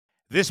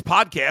This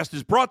podcast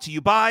is brought to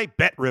you by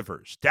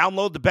BetRivers.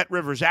 Download the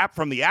BetRivers app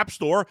from the App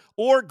Store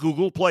or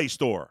Google Play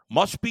Store.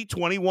 Must be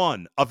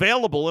 21.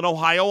 Available in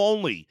Ohio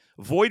only.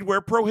 Void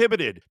where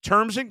prohibited.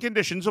 Terms and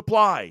conditions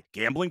apply.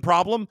 Gambling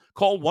problem?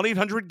 Call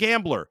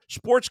 1-800-GAMBLER.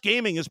 Sports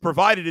gaming is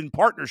provided in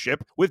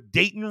partnership with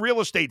Dayton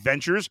Real Estate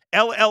Ventures,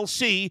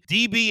 LLC,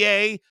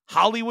 DBA,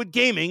 Hollywood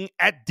Gaming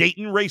at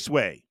Dayton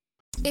Raceway.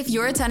 If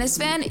you're a tennis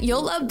fan,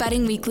 you'll love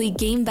Betting Weekly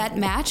Game Bet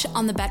Match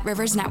on the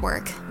BetRivers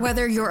Network.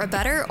 Whether you're a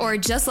bettor or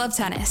just love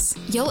tennis,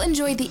 you'll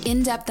enjoy the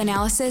in-depth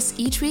analysis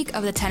each week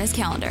of the tennis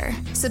calendar.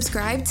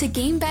 Subscribe to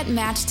Game Bet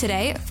Match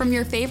today from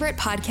your favorite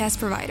podcast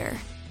provider.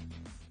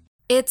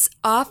 It's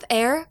Off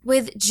Air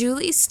with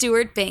Julie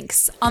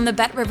Stewart-Binks on the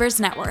BetRivers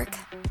Network.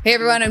 Hey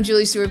everyone, I'm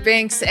Julie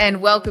Stewart-Binks, and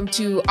welcome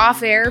to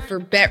Off Air for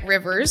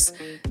BetRivers,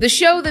 the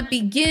show that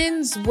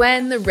begins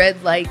when the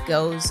red light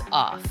goes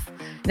off.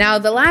 Now,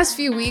 the last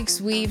few weeks,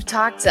 we've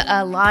talked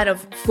a lot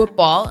of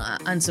football,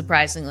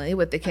 unsurprisingly,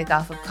 with the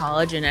kickoff of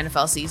college and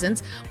NFL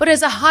seasons. But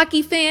as a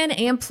hockey fan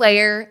and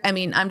player,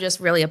 I'm just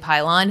really a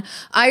pylon,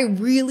 I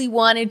really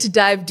wanted to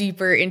dive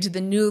deeper into the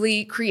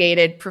newly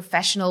created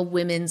Professional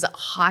Women's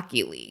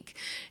Hockey League.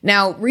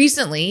 Now,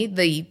 recently,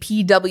 the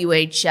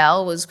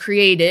PWHL was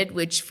created,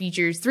 which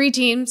features 3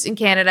 teams in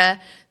Canada,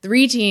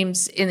 3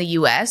 teams in the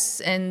U.S.,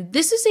 and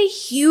this is a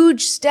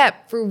huge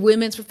step for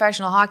women's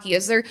professional hockey,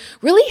 as there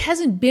really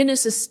hasn't been a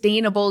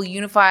sustainable,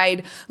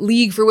 unified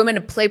league for women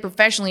to play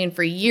professionally in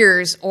for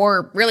years,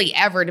 or really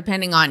ever,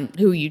 depending on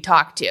who you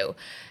talk to.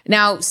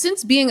 Now,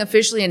 since being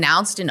officially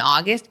announced in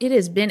August, it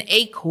has been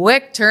a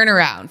quick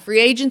turnaround.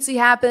 Free agency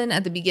happened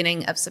at the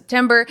beginning of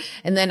September,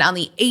 and then on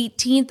the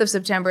 18th of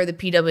September, the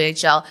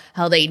PWHL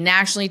held a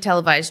nationally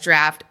televised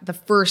draft, the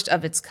first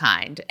of its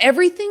kind.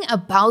 Everything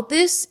about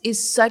this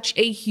is such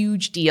a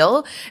huge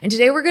deal, and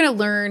today we're going to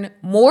learn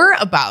more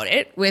about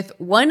it with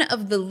one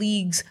of the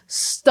league's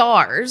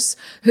stars,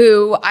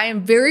 who I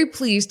am very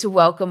pleased to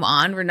welcome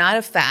on,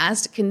 Renata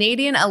Fast,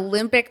 Canadian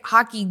Olympic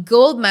hockey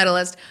gold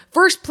medalist,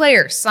 first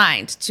player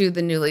signed to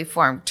the newly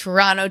formed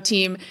Toronto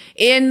team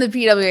in the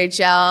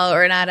PWHL.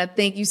 Renata,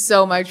 thank you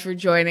so much for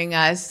joining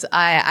us.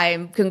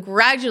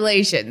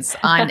 Congratulations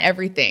on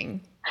everything.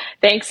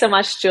 Thanks so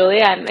much,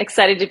 Julie. I'm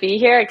excited to be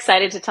here,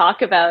 excited to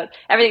talk about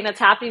everything that's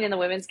happening in the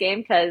women's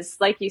game because,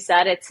 like you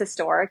said, it's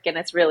historic and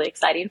it's really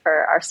exciting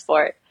for our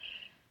sport.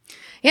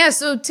 Yeah,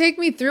 so take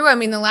me through.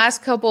 The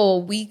last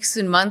couple weeks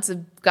and months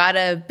have got to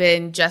have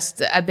been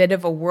just a bit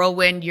of a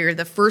whirlwind. You're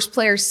the first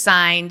player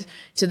signed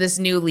to this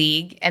new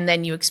league, and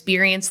then you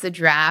experienced the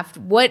draft.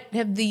 What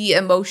have the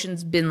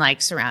emotions been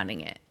like surrounding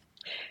it?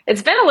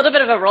 It's been a little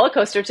bit of a roller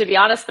coaster, to be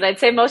honest, but I'd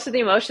say most of the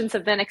emotions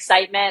have been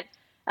excitement.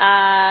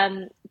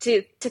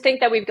 To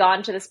think that we've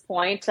gotten to this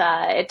point,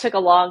 it took a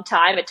long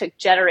time. It took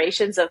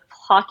generations of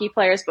hockey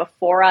players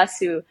before us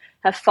who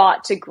have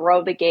fought to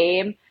grow the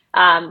game.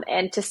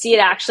 And to see it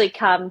actually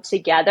come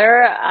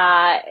together,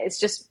 it's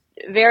just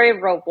very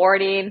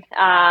rewarding.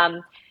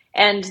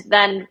 And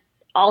then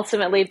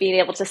ultimately being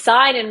able to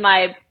sign in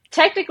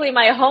technically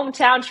my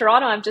hometown,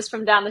 Toronto. I'm just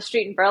from down the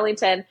street in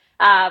Burlington.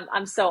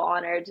 I'm so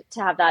honored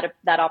to have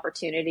that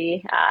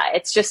opportunity.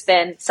 It's just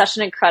been such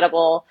an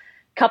incredible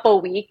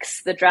couple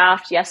weeks. The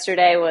draft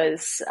yesterday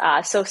was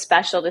so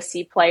special to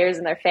see players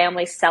and their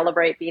families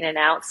celebrate being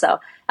announced. So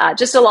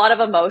just a lot of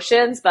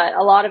emotions, but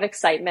a lot of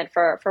excitement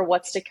for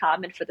what's to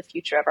come and for the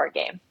future of our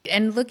game.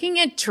 And looking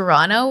at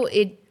Toronto,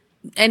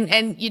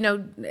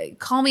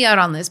 call me out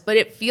on this, but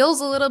it feels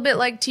a little bit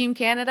like Team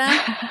Canada.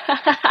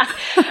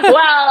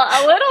 Well,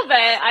 a little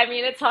bit.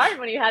 It's hard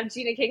when you have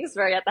Gina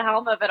Kingsbury at the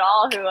helm of it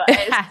all, who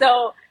is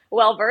so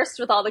well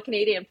versed with all the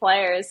Canadian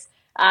players.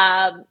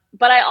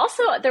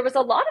 But there was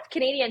a lot of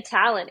Canadian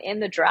talent in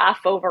the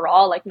draft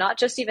overall, like not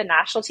just even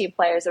national team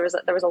players. There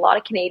was a lot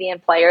of Canadian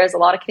players. A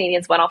lot of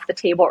Canadians went off the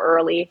table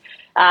early.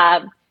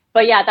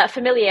 But yeah, that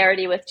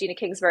familiarity with Gina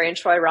Kingsbury and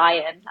Troy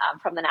Ryan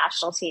from the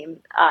national team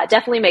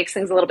definitely makes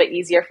things a little bit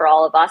easier for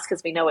all of us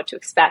because we know what to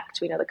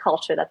expect. We know the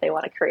culture that they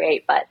want to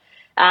create. But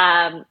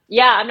I'm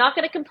not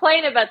going to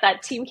complain about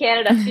that Team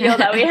Canada feel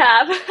that we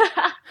have.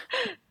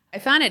 I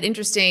found it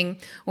interesting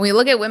when we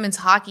look at women's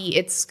hockey,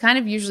 it's kind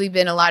of usually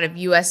been a lot of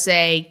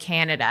USA,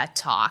 Canada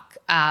talk.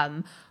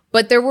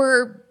 But there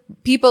were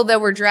people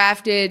that were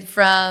drafted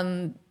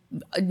from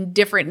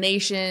different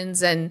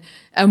nations and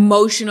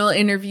emotional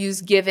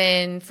interviews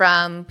given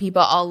from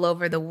people all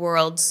over the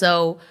world.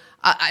 So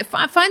I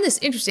find this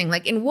interesting.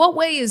 Like, in what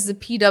way is the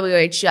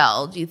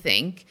PWHL, do you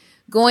think,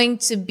 going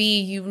to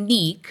be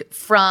unique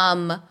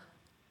from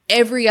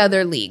every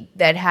other league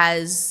that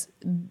has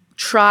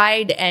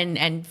tried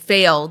and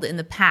failed in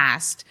the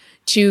past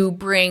to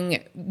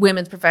bring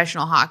women's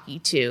professional hockey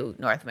to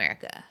North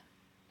America?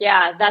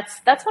 Yeah,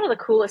 that's one of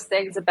the coolest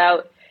things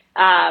about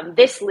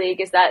this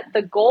league is that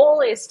the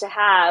goal is to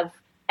have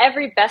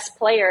every best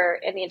player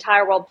in the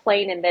entire world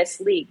playing in this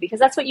league, because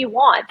that's what you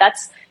want.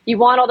 You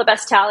want all the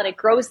best talent. It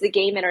grows the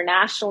game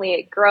internationally.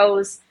 It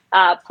grows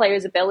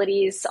players'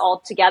 abilities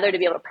all together to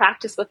be able to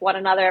practice with one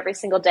another every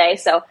single day.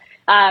 So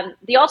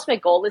the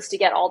ultimate goal is to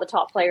get all the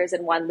top players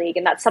in one league.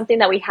 And that's something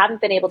that we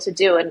haven't been able to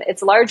do. And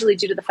it's largely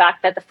due to the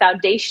fact that the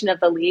foundation of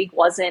the league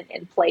wasn't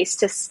in place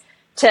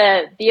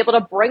to be able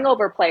to bring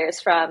over players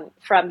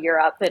from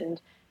Europe and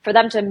for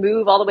them to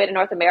move all the way to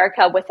North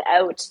America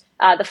without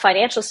the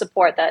financial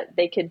support that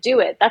they could do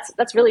it.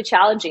 That's really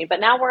challenging. But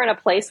now we're in a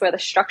place where the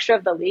structure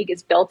of the league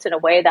is built in a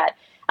way that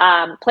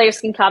players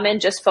can come in,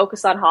 just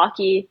focus on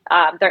hockey.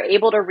 They're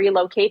able to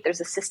relocate. There's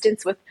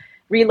assistance with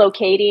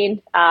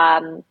relocating.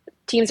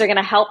 Teams are going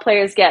to help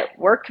players get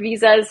work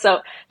visas. So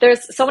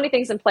there's so many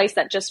things in place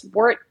that just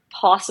weren't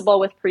possible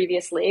with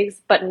previous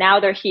leagues, but now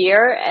they're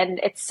here and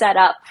it's set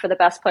up for the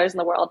best players in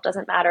the world.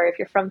 Doesn't matter if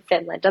you're from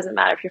Finland, doesn't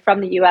matter if you're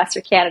from the US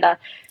or Canada.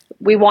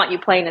 We want you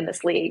playing in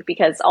this league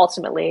because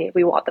ultimately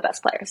we want the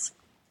best players.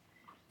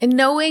 And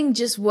knowing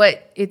just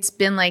what it's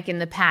been like in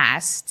the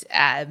past,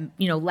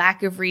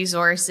 lack of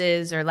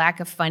resources or lack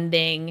of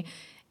funding,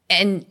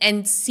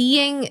 and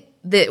seeing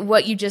that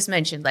what you just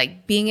mentioned,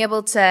 like being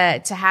able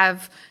to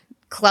have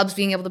clubs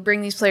being able to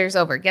bring these players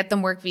over, get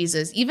them work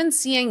visas, even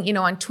seeing,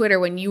 on Twitter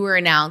when you were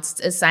announced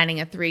as signing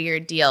a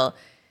 3-year deal,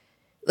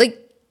 like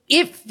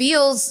it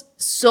feels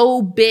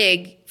so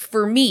big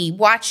for me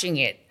watching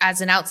it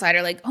as an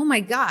outsider, like, oh my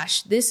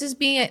gosh, this is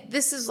the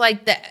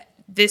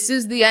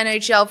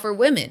NHL for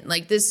women.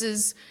 Like this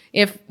is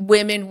if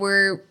women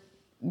were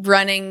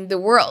running the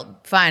world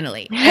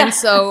finally. And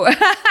so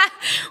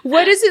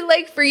what is it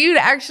like for you to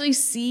actually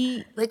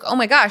see like, oh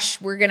my gosh,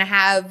 we're going to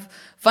have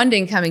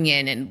funding coming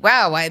in and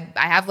wow, I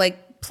have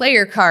like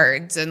player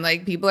cards and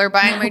like people are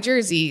buying my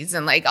jerseys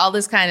and like all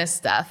this kind of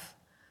stuff.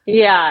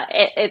 Yeah,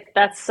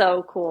 that's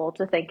so cool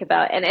to think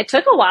about. And it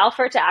took a while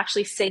for it to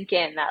actually sink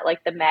in that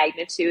like the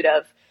magnitude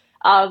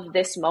of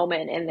this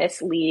moment in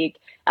this league.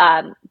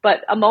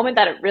 But a moment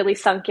that it really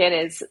sunk in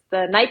is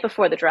the night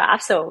before the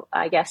draft. So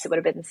I guess it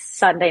would have been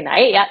Sunday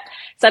night. Yeah.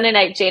 Sunday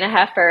night, Jana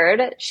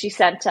Hefford, she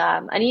sent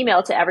an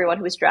email to everyone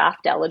who was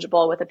draft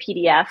eligible with a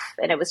PDF.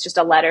 And it was just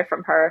a letter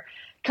from her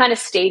kind of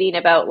stating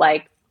about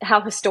like how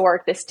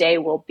historic this day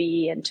will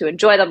be and to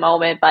enjoy the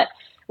moment. But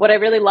what I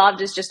really loved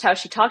is just how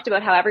she talked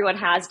about how everyone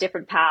has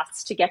different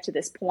paths to get to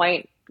this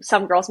point.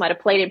 Some girls might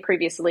have played in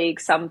previous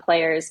leagues. Some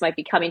players might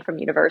be coming from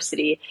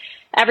university.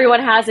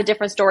 Everyone has a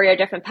different story or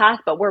different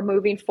path, but we're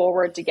moving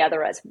forward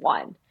together as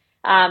one.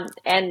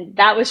 And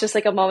that was just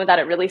like a moment that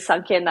it really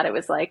sunk in that it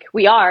was like,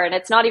 we are, and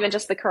it's not even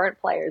just the current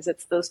players,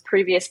 it's those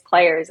previous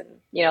players. And,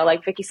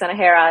 like Vicky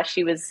Sanahara,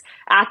 she was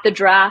at the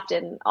draft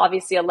and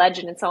obviously a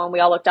legend and someone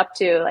we all looked up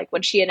to. Like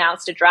when she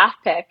announced a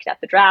draft pick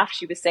at the draft,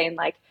 she was saying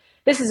like,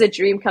 this is a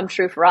dream come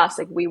true for us.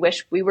 Like we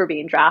wish we were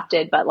being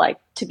drafted, but like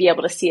to be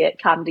able to see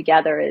it come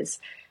together is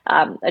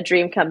a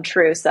dream come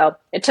true. So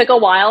it took a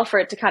while for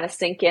it to kind of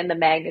sink in the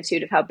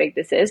magnitude of how big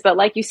this is. But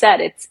like you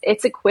said,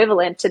 it's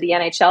equivalent to the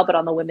NHL, but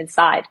on the women's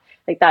side.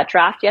 Like that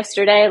draft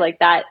yesterday, like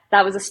that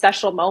was a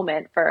special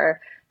moment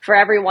for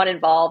everyone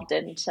involved.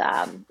 And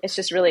it's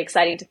just really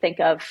exciting to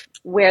think of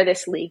where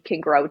this league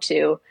can grow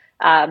to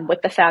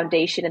with the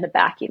foundation and the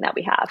backing that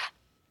we have.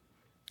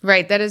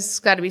 Right. That has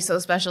got to be so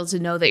special to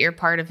know that you're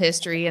part of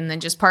history and then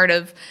just part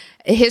of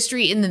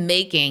history in the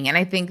making. And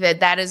I think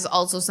that is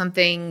also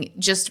something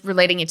just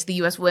relating it to the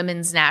U.S.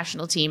 women's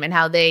national team and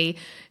how they,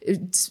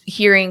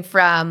 hearing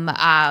from,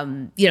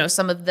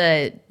 some of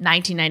the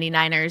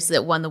 1999ers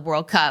that won the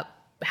World Cup,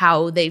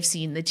 how they've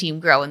seen the team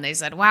grow. And they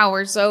said, wow,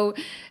 we're so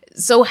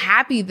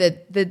happy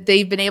that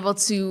they've been able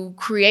to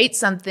create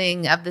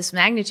something of this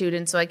magnitude.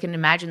 And so I can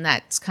imagine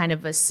that's kind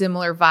of a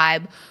similar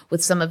vibe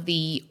with some of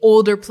the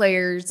older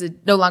players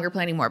that no longer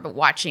play anymore, but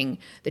watching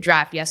the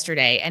draft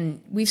yesterday.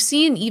 And we've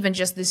seen even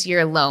just this year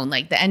alone,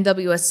 like the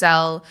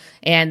NWSL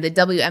and the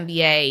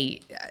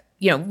WNBA,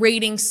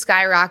 ratings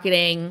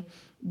skyrocketing,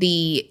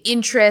 the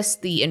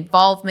interest, the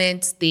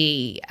involvement,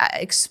 the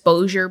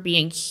exposure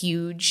being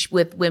huge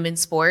with women's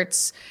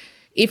sports.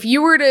 If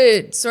you were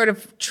to sort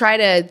of try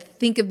to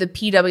think of the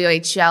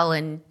PWHL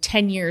in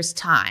 10 years'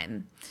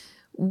 time,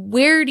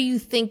 where do you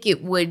think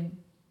it would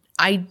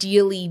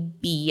ideally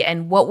be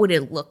and what would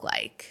it look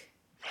like?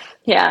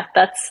 Yeah,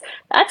 that's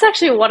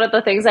actually one of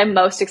the things I'm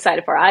most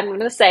excited for. I'm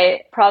going to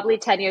say probably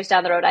 10 years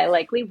down the road, I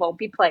likely won't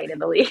be playing in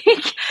the league.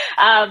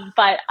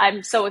 But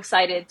I'm so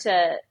excited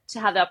to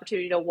have the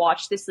opportunity to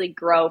watch this league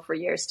grow for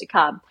years to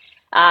come.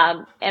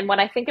 And when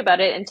I think about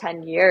it in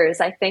 10 years,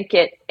 I think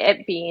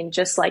it being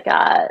just like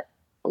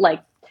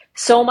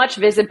so much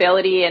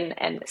visibility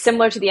and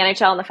similar to the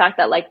NHL in the fact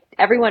that like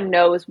everyone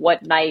knows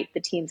what night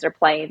the teams are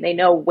playing. They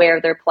know where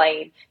they're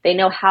playing. They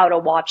know how to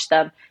watch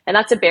them. And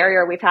that's a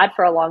barrier we've had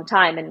for a long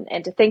time.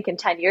 And to think in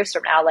 10 years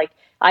from now, like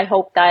I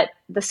hope that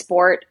the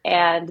sport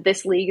and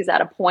this league is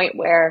at a point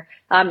where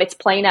it's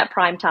playing at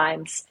prime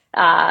times.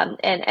 And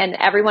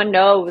everyone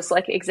knows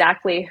like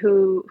exactly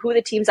who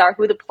the teams are,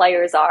 who the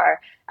players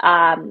are.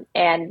 And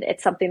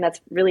it's something that's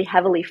really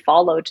heavily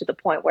followed to the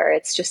point where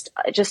it's just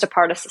a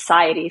part of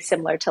society,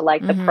 similar to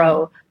like the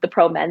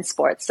pro men's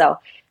sports. So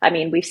I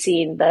mean, we've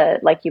seen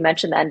like you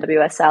mentioned, the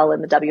NWSL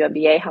and the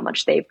WNBA, how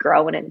much they've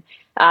grown. And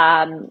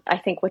I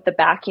think with the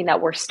backing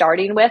that we're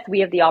starting with, we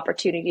have the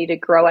opportunity to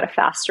grow at a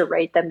faster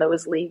rate than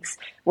those leagues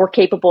were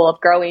capable of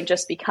growing,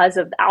 just because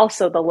of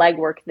also the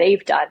legwork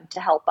they've done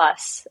to help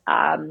us.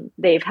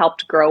 They've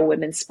helped grow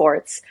women's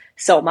sports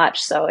so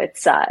much. So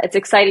it's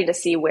exciting to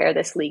see where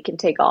this league can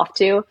take off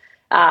to.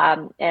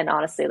 And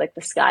honestly, like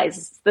the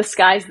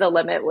sky's the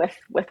limit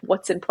with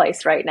what's in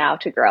place right now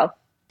to grow.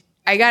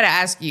 I got to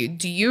ask you,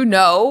 do you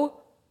know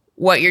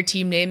what your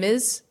team name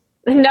is?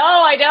 No,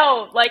 I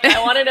don't. Like,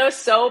 I want to know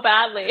so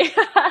badly.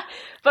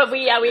 But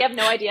we have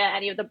no idea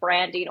any of the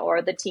branding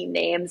or the team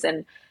names.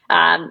 And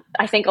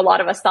I think a lot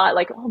of us thought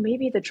like, oh,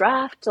 maybe the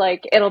draft,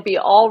 like it'll be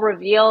all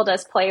revealed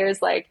as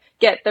players like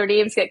get their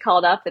names get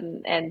called up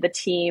and the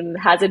team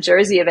has a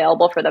jersey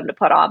available for them to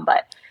put on.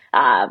 But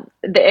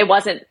it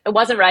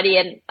wasn't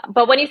ready.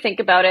 But when you think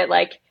about it,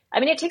 like, I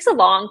mean, it takes a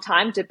long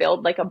time to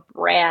build like a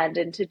brand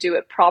and to do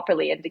it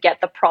properly and to get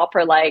the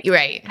proper like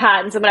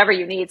patents and whatever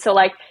you need. So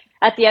like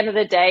at the end of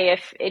the day,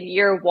 if in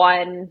year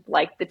one,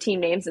 like the team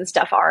names and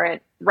stuff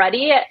aren't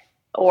ready,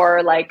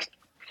 or like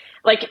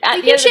at you the end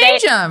of the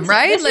change day, them,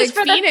 right? Like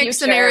Phoenix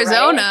future, and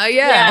Arizona. Right?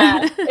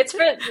 Yeah. It's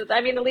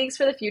the league's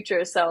for the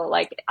future. So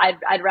like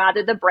I'd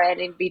rather the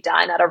branding be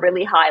done at a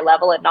really high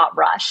level and not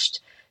rushed.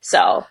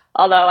 So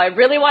although I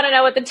really want to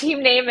know what the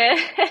team name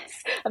is,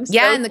 I'm so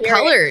and curious. The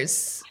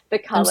colors. The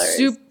colors.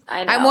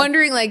 I'm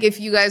wondering like if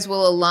you guys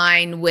will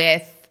align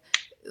with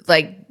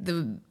like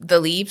the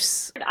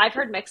Leafs. I've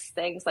heard mixed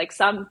things. Like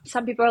some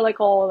people are like,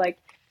 oh, like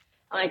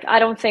I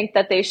don't think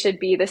that they should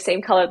be the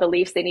same color the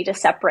Leafs. They need to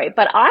separate.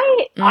 But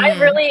I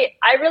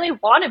really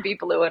want to be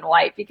blue and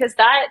white, because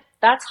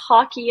that's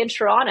hockey in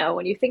Toronto.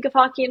 When you think of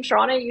hockey in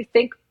Toronto, you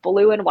think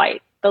blue and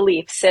white, the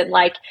Leafs, and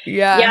like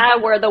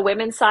we're the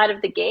women's side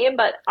of the game,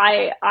 but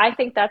I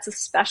think that's a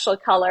special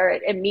color.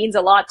 It means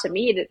a lot to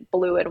me,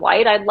 blue and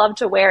white. I'd love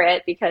to wear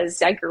it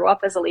because I grew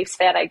up as a Leafs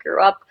fan. I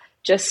grew up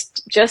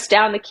just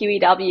down the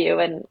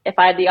QEW, and if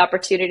I had the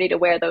opportunity to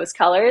wear those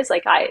colors,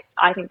 like I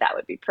think that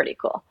would be pretty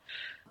cool.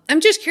 I'm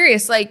just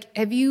curious, like,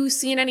 have you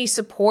seen any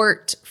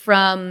support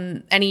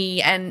from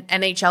any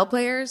NHL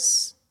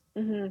players?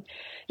 Mm-hmm.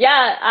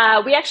 Yeah,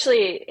 we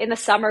actually, in the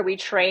summer, we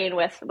train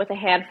with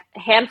a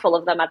handful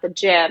of them at the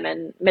gym,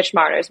 and Mitch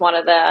Marner's one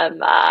of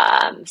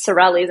them,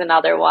 Sorelli's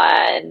another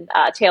one,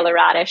 Taylor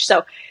Radish.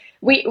 So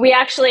we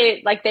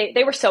actually, like,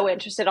 they were so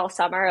interested all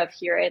summer of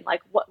hearing,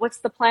 like, what's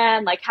the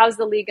plan? Like, how's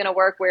the league going to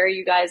work? Where are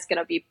you guys going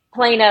to be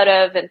playing out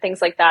of, and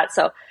things like that.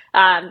 So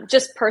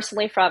just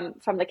personally from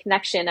the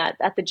connection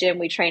at the gym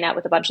we train at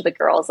with a bunch of the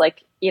girls,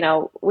 like, you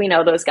know, we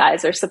know those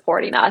guys are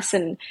supporting us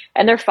and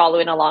they're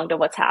following along to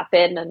what's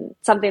happened. And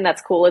something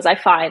that's cool is I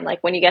find,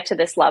 like, when you get to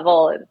this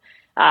level and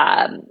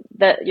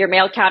your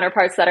male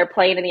counterparts that are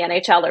playing in the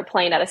NHL are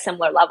playing at a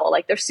similar level,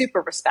 like, they're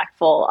super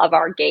respectful of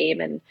our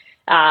game, and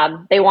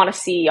they want to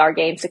see our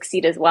game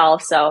succeed as well.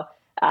 So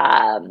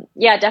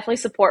definitely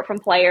support from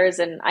players.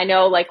 And I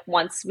know, like,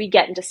 once we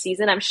get into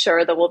season, I'm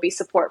sure there will be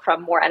support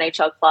from more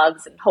NHL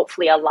clubs, and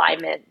hopefully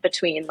alignment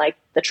between, like,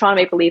 the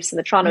Toronto Maple Leafs and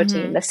the Toronto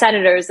team, the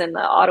Senators and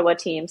the Ottawa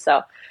team.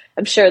 So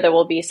I'm sure there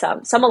will be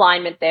some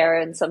alignment there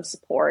and some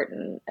support,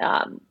 and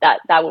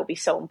that will be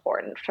so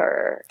important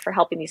for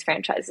helping these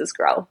franchises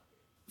grow.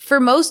 For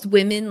most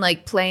women,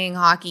 like, playing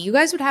hockey, you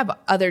guys would have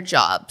other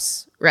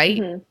jobs, right?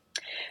 Mm-hmm.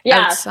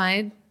 Yeah.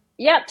 Outside.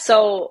 Yep.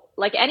 So,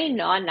 like, any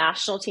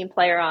non-national team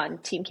player on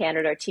Team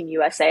Canada or Team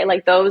USA,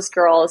 like, those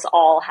girls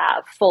all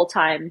have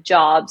full-time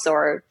jobs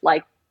or,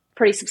 like,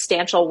 pretty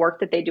substantial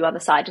work that they do on the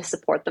side to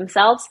support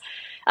themselves.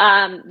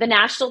 The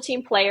national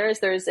team players,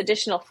 there's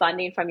additional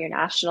funding from your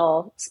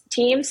national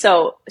team.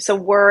 So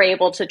we're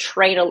able to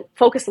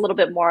focus a little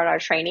bit more on our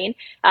training.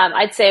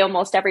 I'd say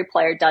almost every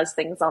player does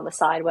things on the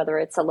side, whether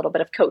it's a little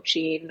bit of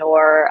coaching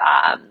or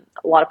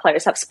a lot of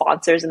players have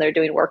sponsors and they're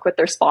doing work with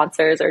their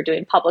sponsors or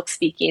doing public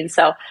speaking.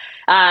 So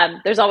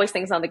there's always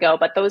things on the go.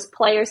 But those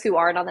players who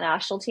aren't on the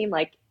national team,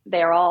 like,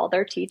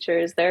 they're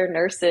teachers, they're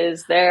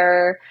nurses,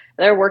 they're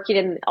working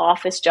in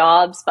office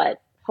jobs,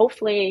 but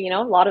hopefully, you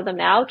know, a lot of them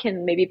now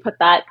can maybe put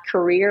that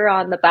career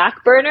on the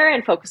back burner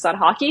and focus on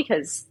hockey,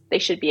 because they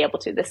should be able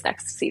to this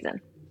next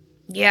season.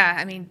 Yeah,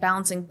 I mean,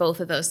 balancing both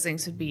of those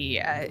things would be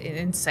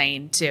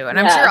insane too. And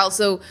I'm sure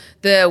also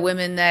the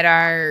women that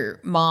are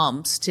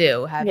moms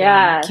too,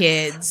 having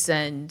kids.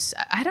 And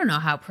I don't know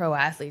how pro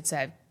athletes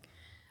have,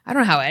 I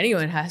don't know how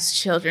anyone has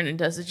children and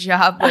does a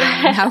job, but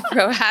I mean, how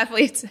pro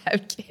athletes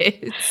have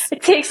kids.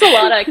 It takes a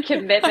lot of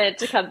commitment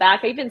to come back.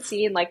 I've even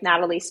seen, like,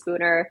 Natalie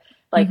Spooner,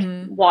 like,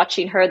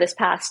 watching her this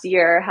past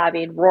year,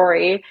 having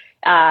Rory,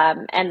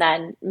 and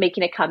then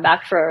making a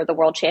comeback for the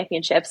World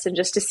Championships, and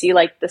just to see,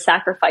 like, the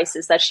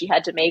sacrifices that she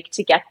had to make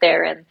to get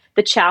there and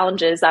the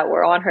challenges that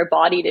were on her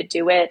body to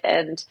do it.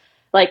 And,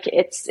 like,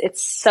 it's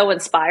so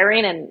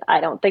inspiring. And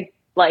I don't think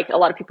like a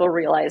lot of people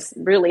realize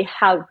really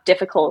how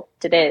difficult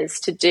it is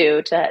to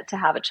do to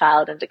have a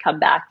child and to come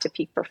back to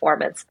peak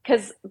performance.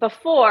 Because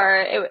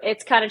before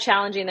it's kind of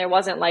challenging. There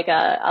wasn't like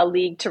a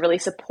league to really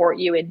support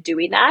you in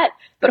doing that.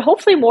 But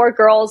hopefully more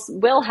girls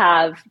will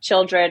have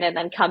children and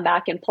then come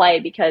back and play,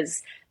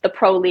 because the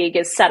pro league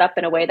is set up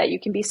in a way that you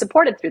can be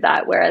supported through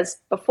that. Whereas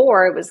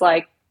before it was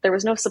like there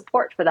was no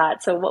support for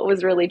that. So what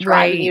was really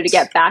driving you to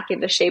get back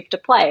into shape to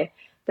play?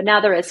 But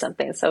now there is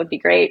something, so it'd be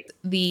great.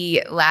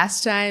 The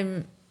last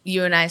time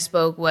you and I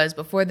spoke was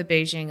before the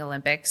Beijing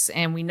Olympics,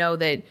 and we know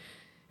that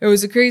it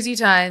was a crazy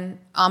time.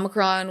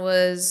 Omicron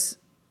was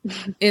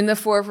in the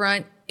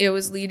forefront. It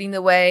was leading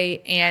the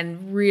way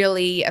and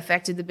really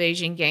affected the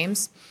Beijing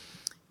Games.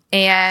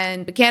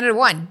 But Canada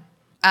won.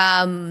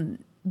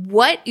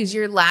 What is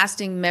your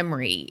lasting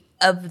memory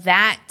of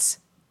that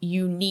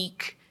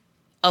unique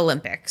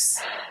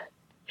Olympics?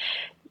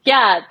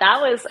 Yeah,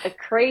 that was a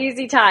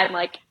crazy time.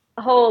 Like,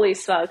 holy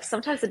smokes.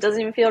 Sometimes it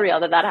doesn't even feel real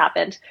that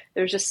happened.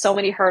 There's just so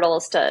many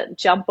hurdles to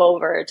jump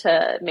over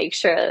to make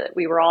sure that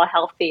we were all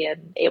healthy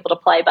and able to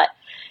play. But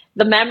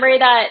the memory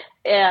that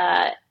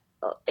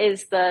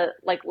is the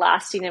like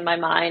lasting in my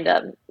mind,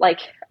 like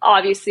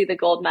obviously the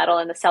gold medal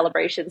and the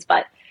celebrations,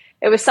 but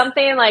it was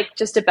something like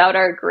just about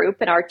our group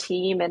and our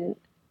team and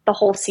the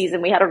whole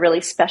season. We had a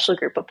really special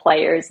group of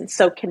players and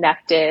so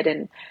connected,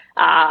 and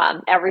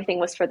everything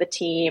was for the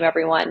team.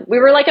 Everyone, we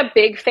were like a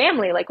big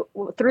family. Like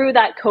through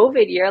that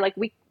COVID year, like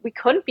we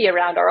couldn't be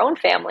around our own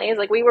families.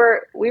 Like we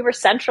were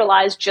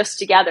centralized just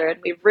together, and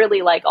we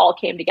really like all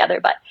came together.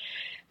 But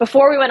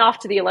before we went off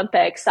to the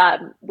Olympics,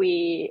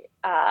 we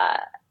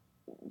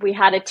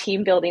had a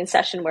team building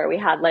session where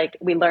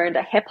we learned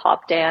a hip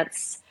hop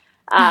dance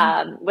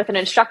with an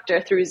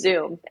instructor through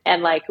Zoom,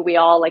 and like we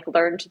all like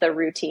learned the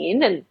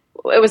routine, and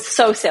it was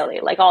so silly.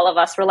 Like all of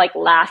us were like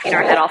laughing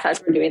our head off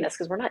as we're doing this,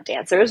 because we're not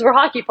dancers, we're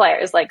hockey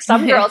players. Like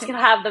some girls can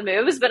have the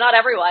moves, but not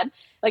everyone.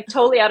 Like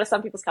totally out of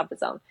some people's comfort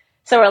zone.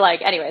 So we're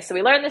like, anyway, so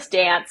we learned this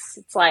dance.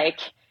 It's like,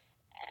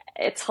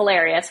 it's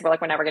hilarious. We're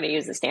like, we're never going to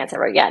use this dance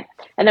ever again.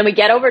 And then we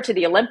get over to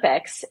the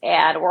Olympics,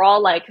 and we're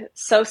all like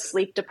so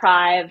sleep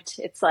deprived.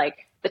 It's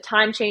like the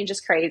time change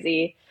is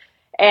crazy.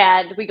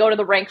 And we go to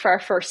the rink for our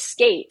first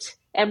skate,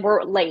 and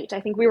we're late. I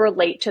think we were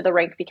late to the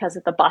rink because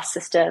of the bus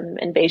system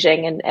in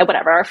Beijing and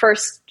whatever.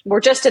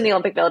 We're just in the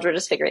Olympic Village. We're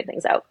just figuring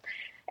things out.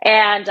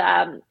 And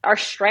our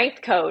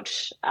strength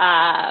coach,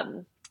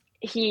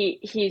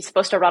 he's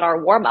supposed to run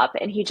our warm up,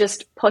 and he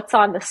just puts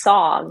on the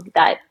song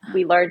that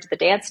we learned the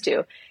dance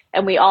to.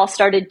 And we all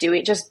started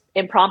doing just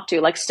impromptu,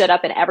 like stood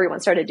up and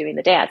everyone started doing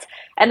the dance.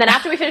 And then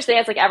after we finished the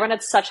dance, like everyone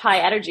had such high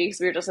energy because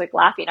we were just like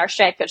laughing. Our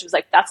strength coach was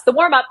like, that's the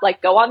warm up,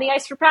 like go on the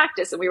ice for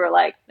practice. And we were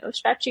like, no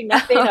stretching,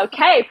 nothing.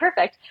 Okay,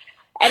 perfect.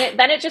 And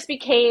then it just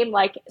became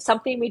like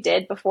something we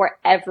did before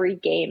every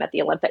game at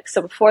the Olympics.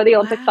 So before the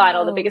Olympic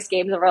final, the biggest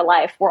games of our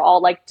life, we're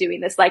all like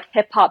doing this like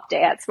hip hop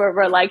dance where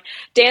we're like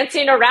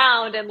dancing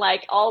around and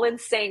like all in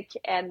sync.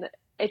 And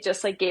it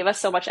just like gave us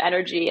so much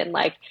energy. And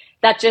like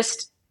that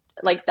just,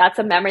 like that's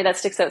a memory that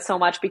sticks out so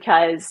much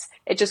because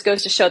it just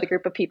goes to show the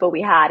group of people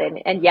we had.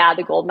 And yeah,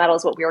 the gold medal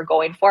is what we were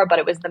going for, but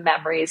it was the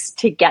memories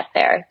to get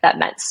there that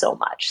meant so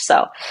much.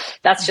 So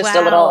that's just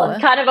a little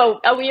kind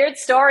of a weird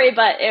story,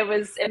 but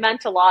it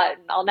meant a lot,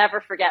 and I'll never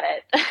forget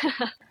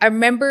it. I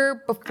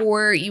remember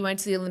before you went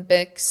to the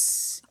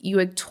Olympics, you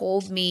had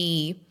told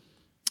me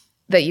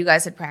that you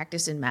guys had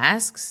practiced in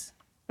masks.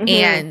 Mm-hmm.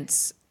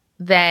 And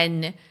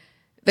then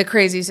the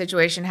crazy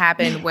situation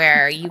happened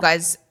where you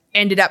guys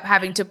ended up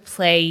having to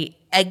play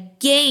a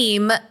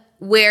game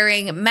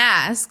wearing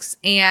masks.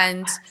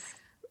 And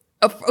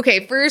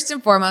okay, first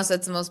and foremost,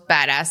 that's the most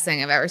badass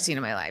thing I've ever seen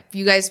in my life.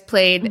 You guys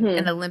played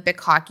an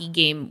Olympic hockey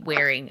game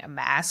wearing a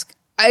mask.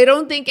 I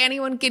don't think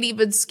anyone could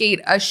even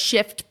skate a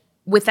shift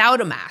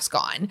without a mask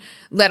on,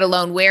 let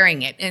alone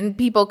wearing it. And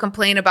people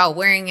complain about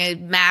wearing a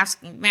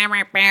mask.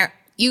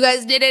 You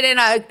guys did it in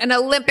an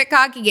Olympic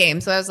hockey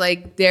game. So I was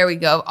like, there we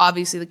go.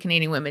 Obviously, the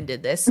Canadian women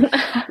did this.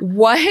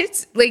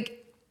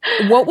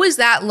 What was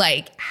that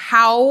like?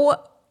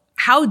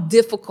 How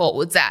difficult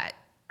was that?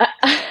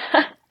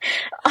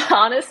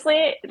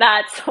 Honestly,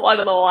 that's one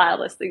of the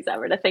wildest things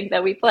ever, to think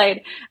that we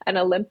played an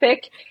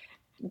Olympic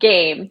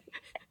game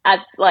at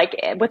like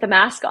with a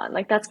mask on.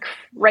 Like that's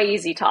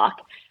crazy talk.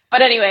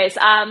 But anyways,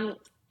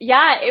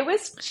 yeah, it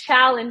was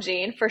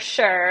challenging for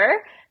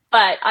sure.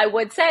 But I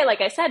would say,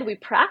 like I said, we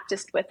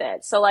practiced with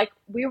it. So like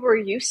we were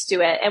used to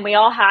it, and we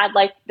all had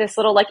like this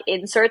little like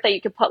insert that you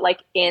could put like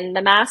in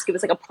the mask. It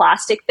was like a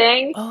plastic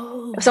thing.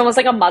 Oh. It's almost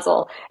like a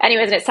muzzle.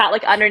 Anyways, and it sat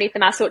like underneath the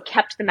mask, so it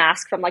kept the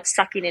mask from like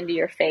sucking into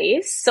your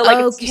face. So like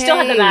you still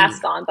had the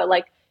mask on, but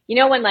like, you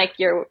know, when like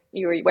you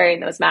were wearing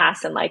those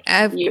masks and like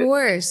of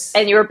course,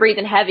 and you were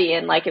breathing heavy,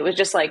 and like it was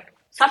just like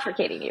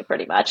suffocating you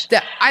pretty much.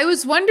 I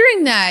was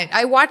wondering that.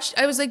 I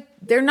was like,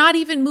 they're not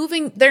even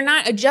moving. They're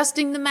not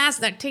adjusting the mask.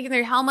 They're not taking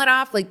their helmet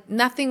off. Like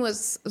nothing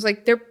was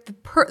like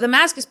the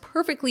mask is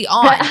perfectly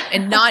on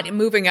and not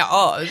moving at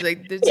all. It was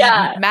like, this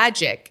is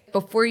magic.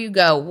 Before you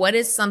go, what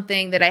is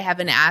something that I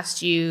haven't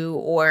asked you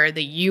or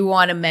that you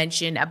want to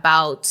mention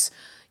about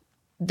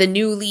the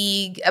new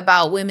league,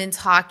 about women's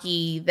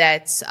hockey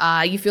that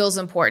you feel is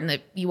important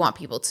that you want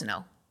people to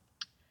know?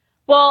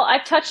 Well,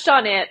 I've touched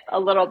on it a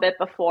little bit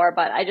before,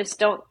 but I just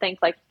don't think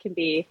like it can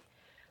be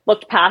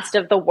looked past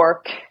of the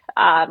work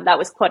that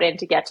was put in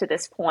to get to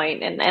this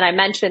point. And I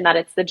mentioned that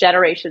it's the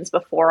generations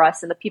before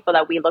us and the people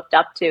that we looked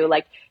up to.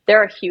 Like,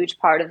 they're a huge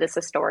part of this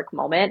historic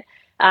moment,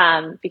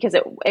 because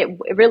it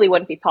really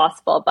wouldn't be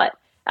possible. But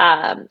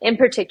in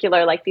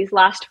particular, like these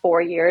last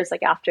 4 years,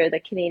 like after the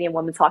Canadian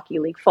Women's Hockey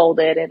League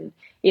folded, and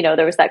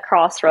there was that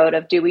crossroad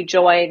of, do we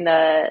join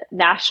the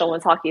National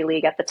Women's Hockey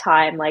League at the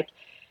time? Like,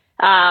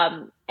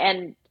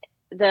 and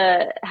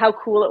how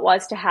cool it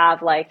was to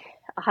have like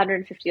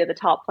 150 of the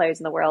top players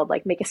in the world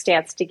like make a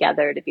stance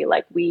together to be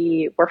like,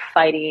 we're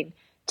fighting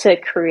to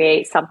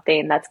create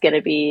something that's going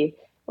to be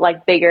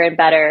like bigger and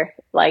better,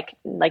 like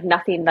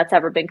nothing that's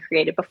ever been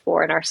created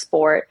before in our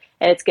sport,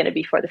 and it's going to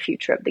be for the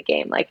future of the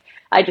game. Like,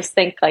 I just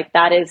think like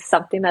that is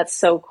something that's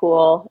so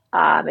cool.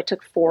 It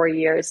took 4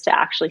 years to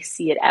actually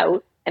see it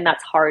out, and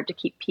that's hard to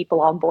keep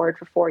people on board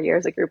for 4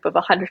 years, a group of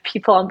 100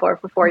 people on board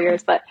for 4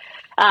 years. But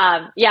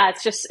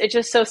it's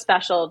just so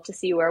special to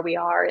see where we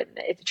are, and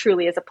it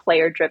truly is a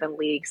player-driven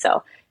league.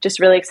 So just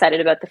really excited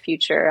about the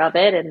future of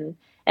it and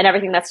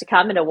everything that's to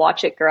come, and to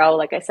watch it grow,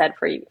 like I said,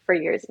 for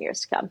years and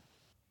years to come.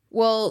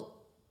 Well,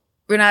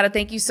 Renata,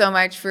 thank you so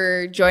much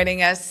for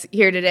joining us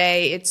here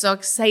today. It's so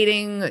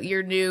exciting,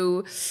 your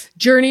new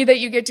journey that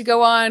you get to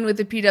go on with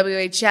the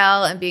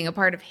PWHL and being a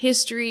part of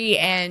history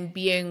and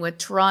being with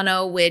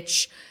Toronto,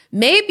 which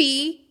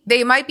maybe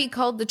they might be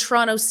called the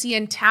Toronto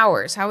CN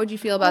Towers. How would you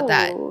feel about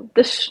that?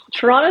 The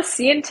Toronto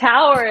CN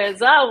Towers.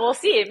 Oh, we'll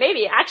see.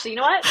 Maybe. Actually, you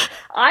know what?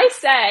 I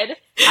said,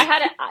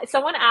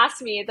 someone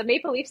asked me, the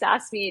Maple Leafs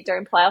asked me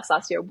during playoffs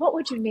last year, what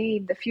would you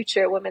name the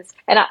future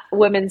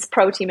women's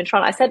pro team in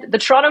Toronto? I said the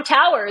Toronto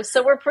Towers.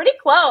 So we're pretty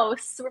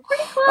close.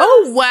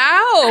 Oh,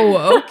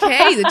 wow.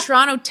 Okay. The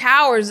Toronto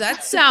Towers.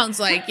 That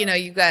sounds like,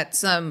 you got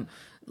some...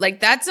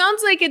 Like, that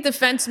sounds like a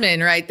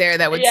defenseman right there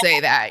that would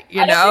say that,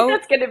 I don't think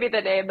that's going to be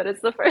the name, but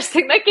it's the first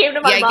thing that came to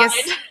my mind.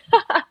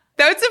 Guess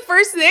that's the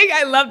first thing.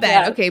 I love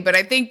that. Yeah. Okay, but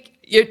I think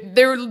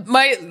there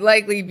might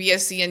likely be a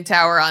CN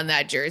Tower on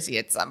that jersey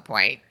at some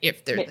point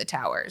if they're the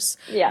Towers.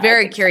 Yeah,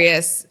 very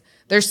curious. So.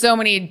 There's so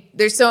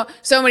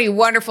many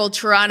wonderful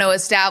Toronto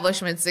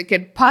establishments it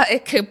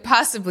could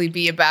possibly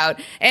be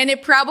about, and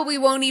it probably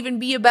won't even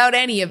be about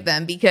any of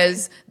them,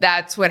 because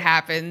that's what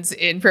happens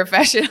in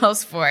professional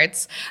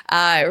sports.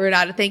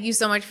 Renata, thank you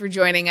so much for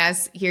joining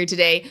us here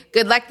today.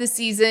 Good luck this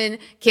season.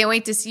 Can't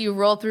wait to see you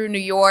roll through New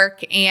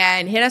York,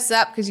 and hit us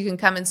up because you can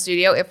come in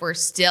studio if we're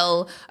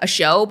still a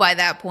show by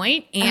that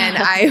point, and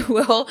I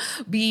will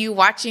be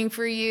watching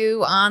for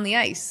you on the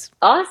ice.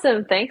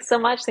 Awesome. Thanks so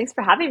much. Thanks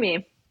for having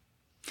me.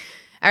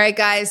 All right,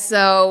 guys.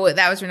 So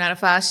that was Renata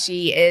Fast.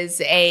 She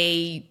is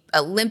a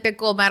Olympic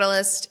gold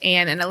medalist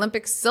and an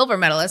Olympic silver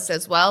medalist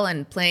as well,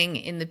 and playing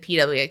in the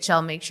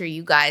PWHL. Make sure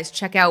you guys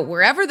check out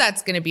wherever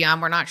that's going to be on.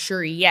 We're not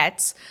sure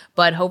yet,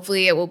 but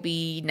hopefully it will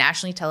be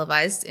nationally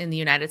televised in the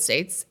United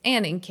States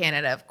and in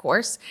Canada, of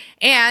course.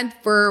 And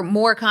for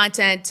more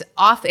content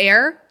off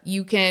air,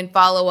 you can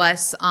follow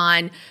us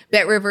on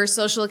Bet Rivers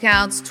social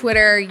accounts,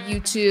 Twitter,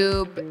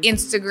 YouTube,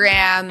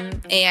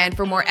 Instagram. And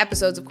for more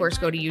episodes, of course,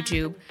 go to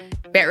YouTube.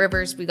 Bet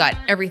Rivers, we got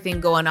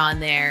everything going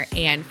on there.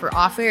 And for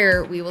Off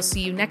Air, we will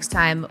see you next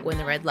time when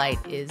the red light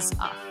is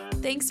off.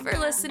 Thanks for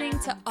listening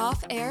to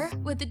Off Air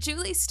with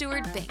Julie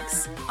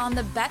Stewart-Binks on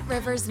the Bet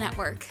Rivers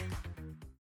Network.